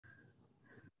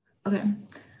Okay.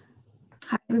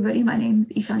 Hi, everybody. My name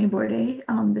is Ishanee B.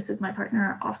 This is my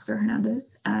partner, Oscar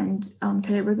Hernandez, and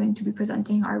today we're going to be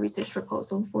presenting our research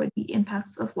proposal for the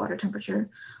impacts of water temperature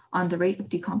on the rate of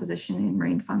decomposition in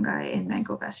marine fungi in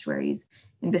mangrove estuaries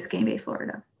in Biscayne Bay,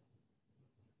 Florida.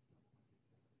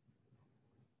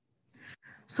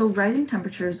 So rising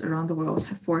temperatures around the world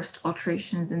have forced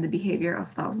alterations in the behavior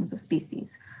of thousands of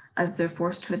species as they're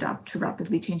forced to adapt to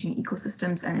rapidly changing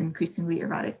ecosystems and increasingly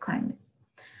erratic climate.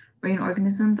 Marine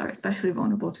organisms are especially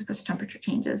vulnerable to such temperature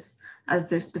changes as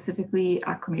they're specifically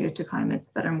acclimated to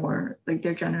climates that are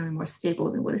they're generally more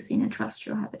stable than what is seen in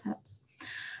terrestrial habitats.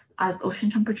 As ocean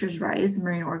temperatures rise,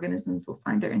 marine organisms will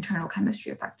find their internal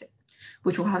chemistry affected,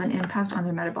 which will have an impact on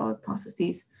their metabolic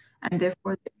processes and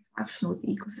therefore their interaction with the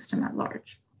ecosystem at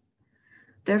large.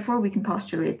 Therefore, we can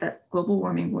postulate that global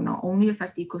warming will not only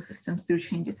affect ecosystems through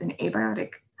changes in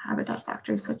abiotic habitat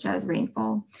factors such as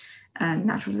rainfall and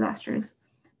natural disasters,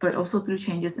 but also through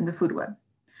changes in the food web,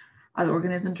 as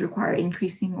organisms require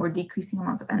increasing or decreasing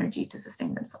amounts of energy to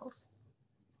sustain themselves.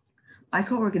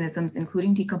 Microorganisms,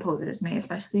 including decomposers, may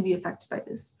especially be affected by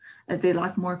this, as they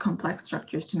lack more complex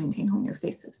structures to maintain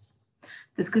homeostasis.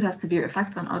 This could have severe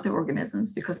effects on other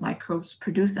organisms because microbes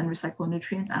produce and recycle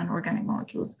nutrients and organic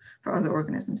molecules for other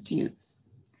organisms to use.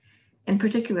 In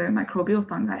particular, microbial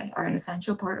fungi are an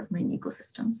essential part of marine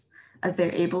ecosystems, as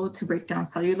they're able to break down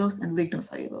cellulose and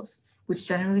lignocellulose, which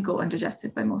generally go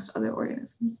undigested by most other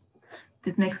organisms.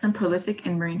 This makes them prolific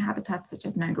in marine habitats such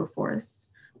as mangrove forests,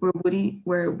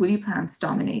 where woody plants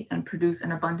dominate and produce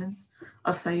an abundance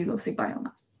of cellulosic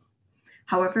biomass.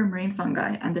 However, marine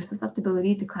fungi and their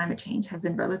susceptibility to climate change have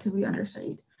been relatively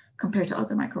understudied compared to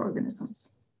other microorganisms.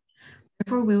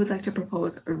 Therefore, we would like to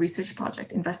propose a research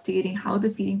project investigating how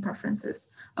the feeding preferences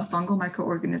of fungal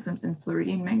microorganisms in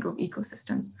Floridian mangrove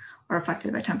ecosystems are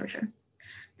affected by temperature.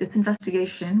 This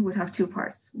investigation would have two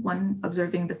parts: one,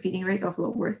 observing the feeding rate of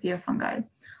Loworthia fungi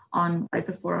on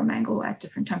Rhizophora mango at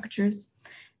different temperatures,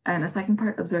 and a second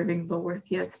part observing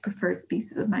Loworthia's preferred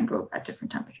species of mangrove at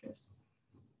different temperatures.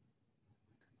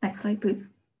 Next slide, please.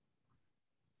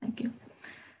 Thank you.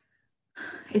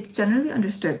 It's generally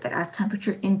understood that as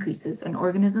temperature increases, an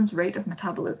organism's rate of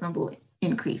metabolism will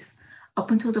increase up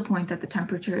until the point that the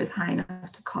temperature is high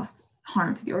enough to cause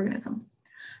harm to the organism.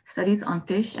 Studies on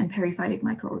fish and periphytic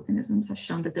microorganisms have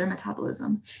shown that their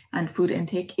metabolism and food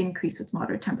intake increase with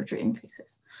moderate temperature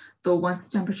increases, though once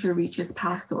the temperature reaches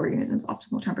past the organism's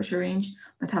optimal temperature range,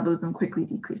 metabolism quickly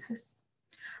decreases.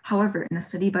 However, in a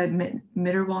study by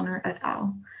Mitterwallner et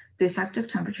al., the effect of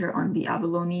temperature on the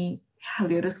abalone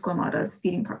Haliotis squamata's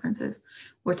feeding preferences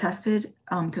were tested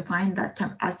to find that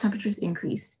as temperatures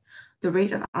increased, the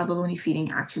rate of abalone feeding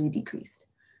actually decreased.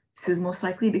 This is most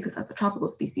likely because as a tropical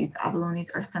species, abalones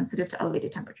are sensitive to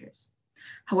elevated temperatures.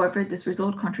 However, this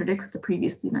result contradicts the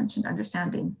previously mentioned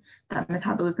understanding that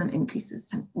metabolism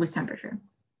increases with temperature.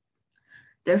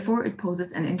 Therefore, it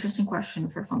poses an interesting question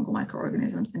for fungal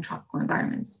microorganisms in tropical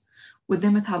environments. Would their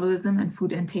metabolism and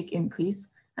food intake increase,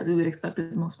 as we would expect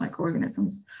with most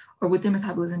microorganisms, or would their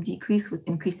metabolism decrease with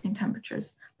increasing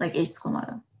temperatures, like H.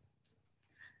 squamata?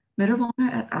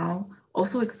 Mitterwallner et al.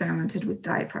 Also experimented with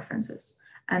diet preferences,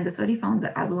 and the study found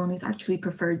that abalones actually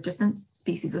preferred different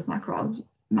species of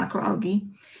macroalgae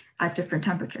at different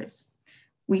temperatures.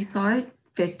 We saw it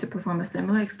fit to perform a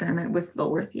similar experiment with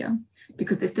Loworthia,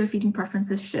 because if their feeding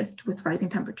preferences shift with rising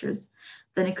temperatures,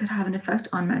 then it could have an effect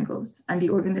on mangroves and the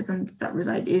organisms that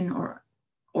reside in or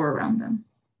around them.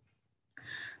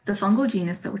 The fungal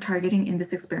genus that we're targeting in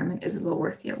this experiment is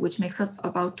Loworthia, which makes up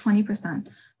about 20%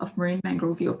 of marine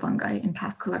mangrovial fungi in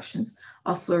past collections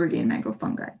of Floridian mangrove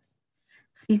fungi.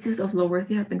 Species of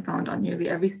Loworthia have been found on nearly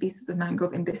every species of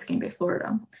mangrove in Biscayne Bay,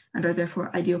 Florida, and are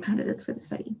therefore ideal candidates for the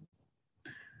study.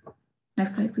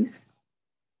 Next slide, please.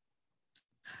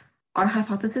 Our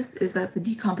hypothesis is that the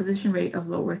decomposition rate of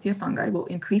Loworthia fungi will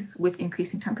increase with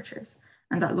increasing temperatures,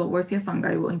 and that Loworthia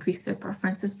fungi will increase their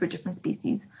preferences for different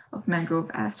species of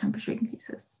mangrove as temperature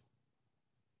increases.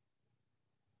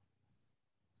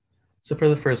 So for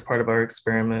the first part of our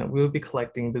experiment, we will be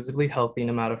collecting visibly healthy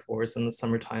nematophores in the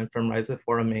summertime from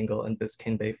Rhizophora mango in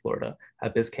Biscayne Bay, Florida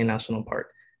at Biscayne National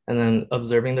Park, and then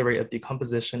observing the rate of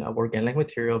decomposition of organic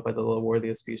material by the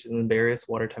Loworthia species in various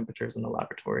water temperatures in the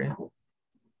laboratory.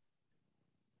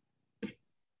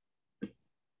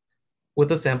 With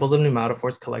the samples of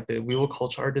nematophores collected, we will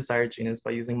culture our desired genus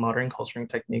by using modern culturing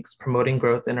techniques, promoting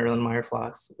growth in Erlenmeyer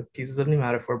flasks with pieces of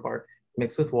nematophore bark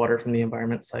mixed with water from the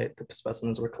environment site the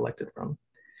specimens were collected from.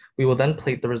 We will then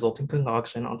plate the resulting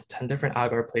concoction onto 10 different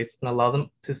agar plates and allow them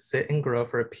to sit and grow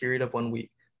for a period of 1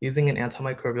 week, using an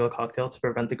antimicrobial cocktail to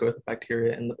prevent the growth of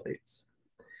bacteria in the plates.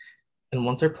 And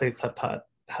once our plates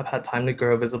have had time to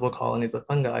grow visible colonies of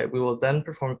fungi, we will then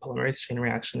perform a polymerase chain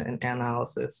reaction and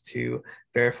analysis to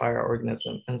verify our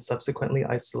organism and subsequently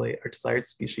isolate our desired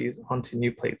species onto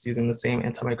new plates using the same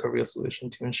antimicrobial solution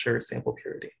to ensure sample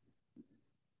purity.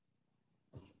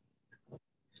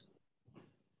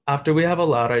 After we have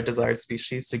allowed our desired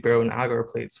species to grow in agar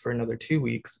plates for another 2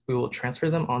 weeks, we will transfer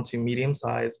them onto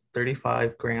medium-sized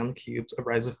 35-gram cubes of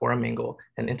Rhizophora mangle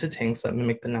and into tanks that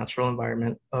mimic the natural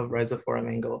environment of Rhizophora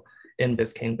mangle in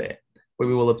Biscayne Bay, where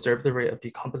we will observe the rate of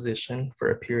decomposition for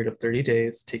a period of 30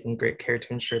 days, taking great care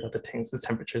to ensure that the tanks'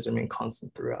 temperatures remain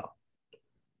constant throughout.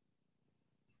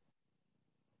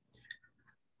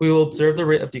 We will observe the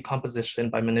rate of decomposition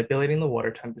by manipulating the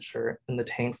water temperature in the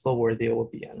tanks Lilwarthia will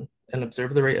be in, and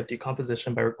observe the rate of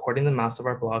decomposition by recording the mass of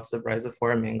our blocks of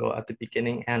Rhizophora mango at the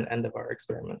beginning and end of our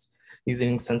experiments,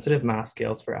 using sensitive mass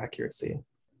scales for accuracy.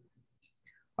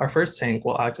 Our first tank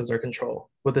will act as our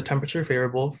control, with the temperature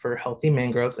favorable for healthy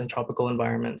mangroves and tropical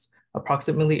environments,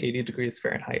 approximately 80 degrees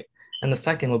Fahrenheit, and the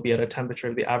second will be at a temperature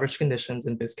of the average conditions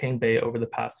in Biscayne Bay over the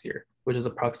past year, which is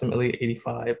approximately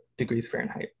 85 degrees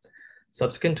Fahrenheit.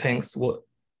 Subsequent tanks will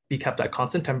be kept at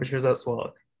constant temperatures as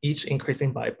well, each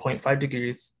increasing by 0.5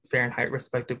 degrees Fahrenheit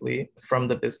respectively from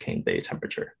the Biscayne Bay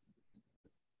temperature.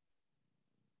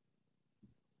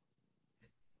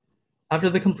 After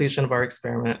the completion of our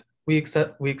experiment, we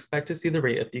expect to see the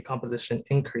rate of decomposition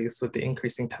increase with the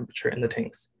increasing temperature in the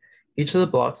tanks. Each of the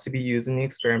blocks to be used in the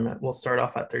experiment will start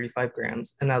off at 35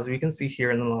 grams, and as we can see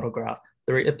here in the model graph,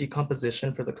 the rate of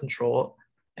decomposition for the control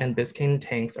and Biscayne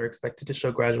tanks are expected to show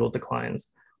gradual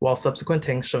declines, while subsequent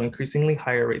tanks show increasingly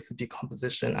higher rates of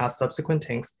decomposition as subsequent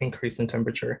tanks increase in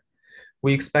temperature.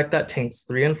 We expect that tanks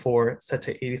 3 and 4, set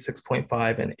to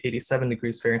 86.5 and 87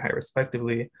 degrees Fahrenheit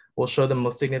respectively, will show the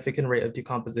most significant rate of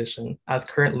decomposition, as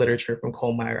current literature from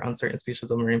Kohlmeyer on certain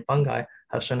species of marine fungi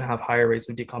have shown to have higher rates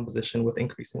of decomposition with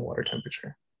increasing water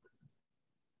temperature.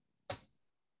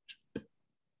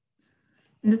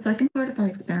 In the second part of our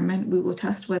experiment, we will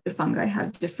test whether fungi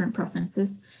have different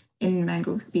preferences in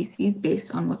mangrove species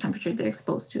based on what temperature they're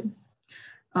exposed to.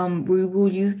 We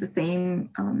will use the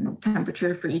same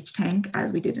temperature for each tank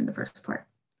as we did in the first part.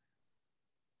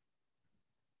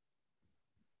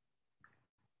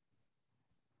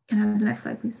 Can I have the next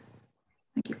slide, please?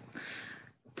 Thank you.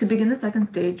 To begin the second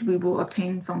stage, we will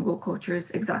obtain fungal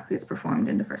cultures exactly as performed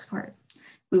in the first part.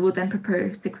 We will then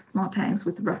prepare 6 small tanks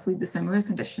with roughly the similar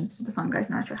conditions to the fungi's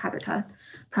natural habitat,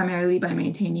 primarily by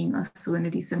maintaining a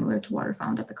salinity similar to water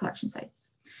found at the collection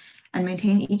sites, and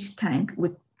maintain each tank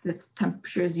with the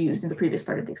temperatures used in the previous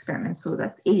part of the experiment. So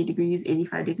that's 80 degrees,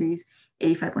 85 degrees,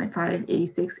 85.5,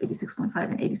 86, 86.5,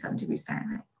 and 87 degrees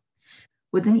Fahrenheit.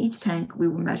 Within each tank, we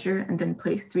will measure and then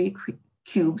place 3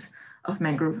 cubes of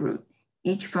mangrove root,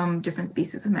 each from different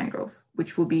species of mangrove,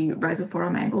 which will be Rhizophora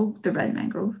mango, the red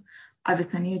mangrove,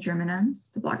 Avicennia germinans,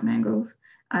 the black mangrove,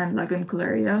 and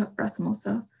Laguncularia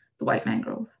racemosa, the white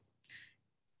mangrove.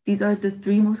 These are the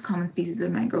 3 most common species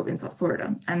of mangrove in South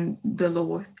Florida, and the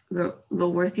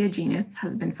Lilwarthia genus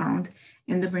has been found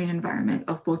in the marine environment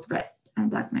of both red and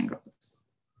black mangroves.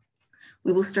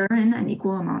 We will stir in an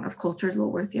equal amount of cultured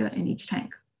Lilwarthia in each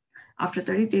tank. After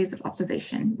 30 days of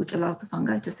observation, which allows the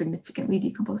fungi to significantly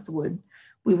decompose the wood,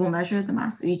 we will measure the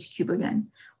mass of each cube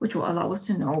again, which will allow us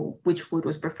to know which wood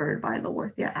was preferred by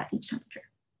Lilwarthia at each temperature.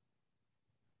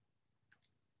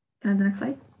 Can I have the next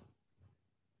slide?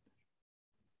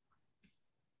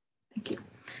 Thank you.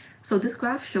 So this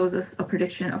graph shows us a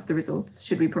prediction of the results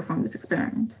should we perform this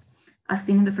experiment. As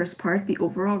seen in the first part, the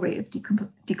overall rate of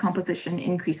decomposition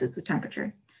increases with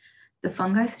temperature. The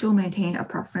fungi still maintain a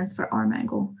preference for our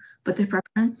mango, but their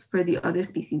preference for the other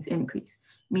species increase,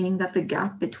 meaning that the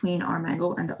gap between our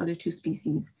mango and the other 2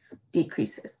 species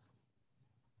decreases.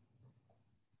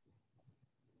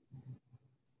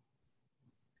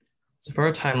 So for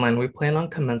our timeline, we plan on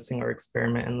commencing our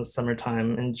experiment in the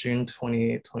summertime in June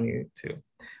 2022,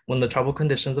 when the tropical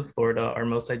conditions of Florida are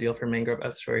most ideal for mangrove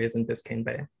estuaries in Biscayne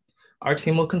Bay. Our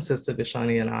team will consist of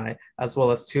Ishanee and I, as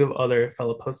well as 2 other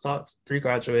fellow postdocs, 3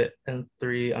 graduate and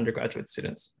 3 undergraduate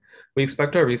students. We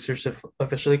expect our research to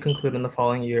officially conclude in the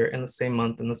following year in the same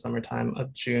month in the summertime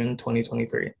of June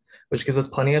 2023, which gives us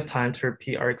plenty of time to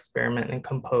repeat our experiment and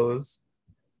compose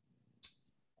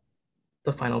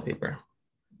the final paper.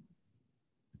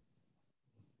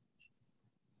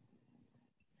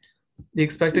 The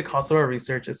expected cost of our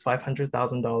research is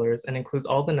 $500,000 and includes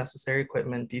all the necessary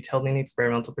equipment detailed in the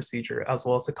experimental procedure, as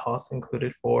well as the costs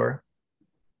included for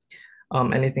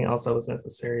anything else that was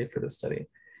necessary for this study.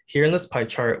 Here in this pie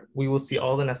chart, we will see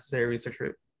all the necessary research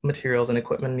materials and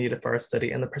equipment needed for our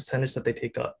study and the percentage that they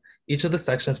take up. Each of the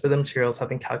sections for the materials have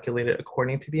been calculated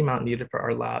according to the amount needed for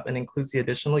our lab and includes the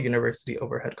additional university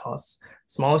overhead costs.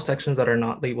 Smaller sections that are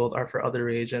not labeled are for other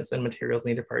reagents and materials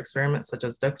needed for our experiments, such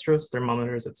as dextrose,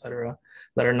 thermometers, etc.,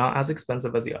 that are not as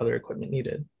expensive as the other equipment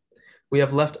needed. We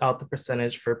have left out the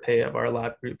percentage for pay of our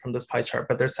lab group from this pie chart,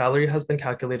 but their salary has been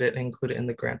calculated and included in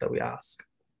the grant that we ask.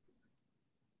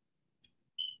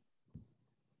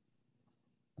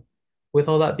 With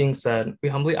all that being said, we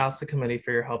humbly ask the committee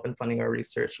for your help in funding our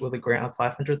research with a grant of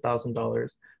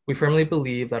 $500,000. We firmly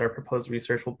believe that our proposed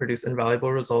research will produce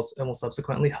invaluable results and will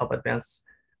subsequently help advance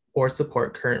or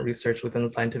support current research within the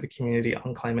scientific community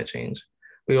on climate change.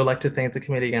 We would like to thank the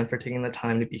committee again for taking the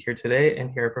time to be here today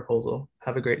and hear our proposal.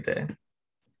 Have a great day. And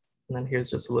then here's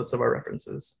just a list of our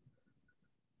references.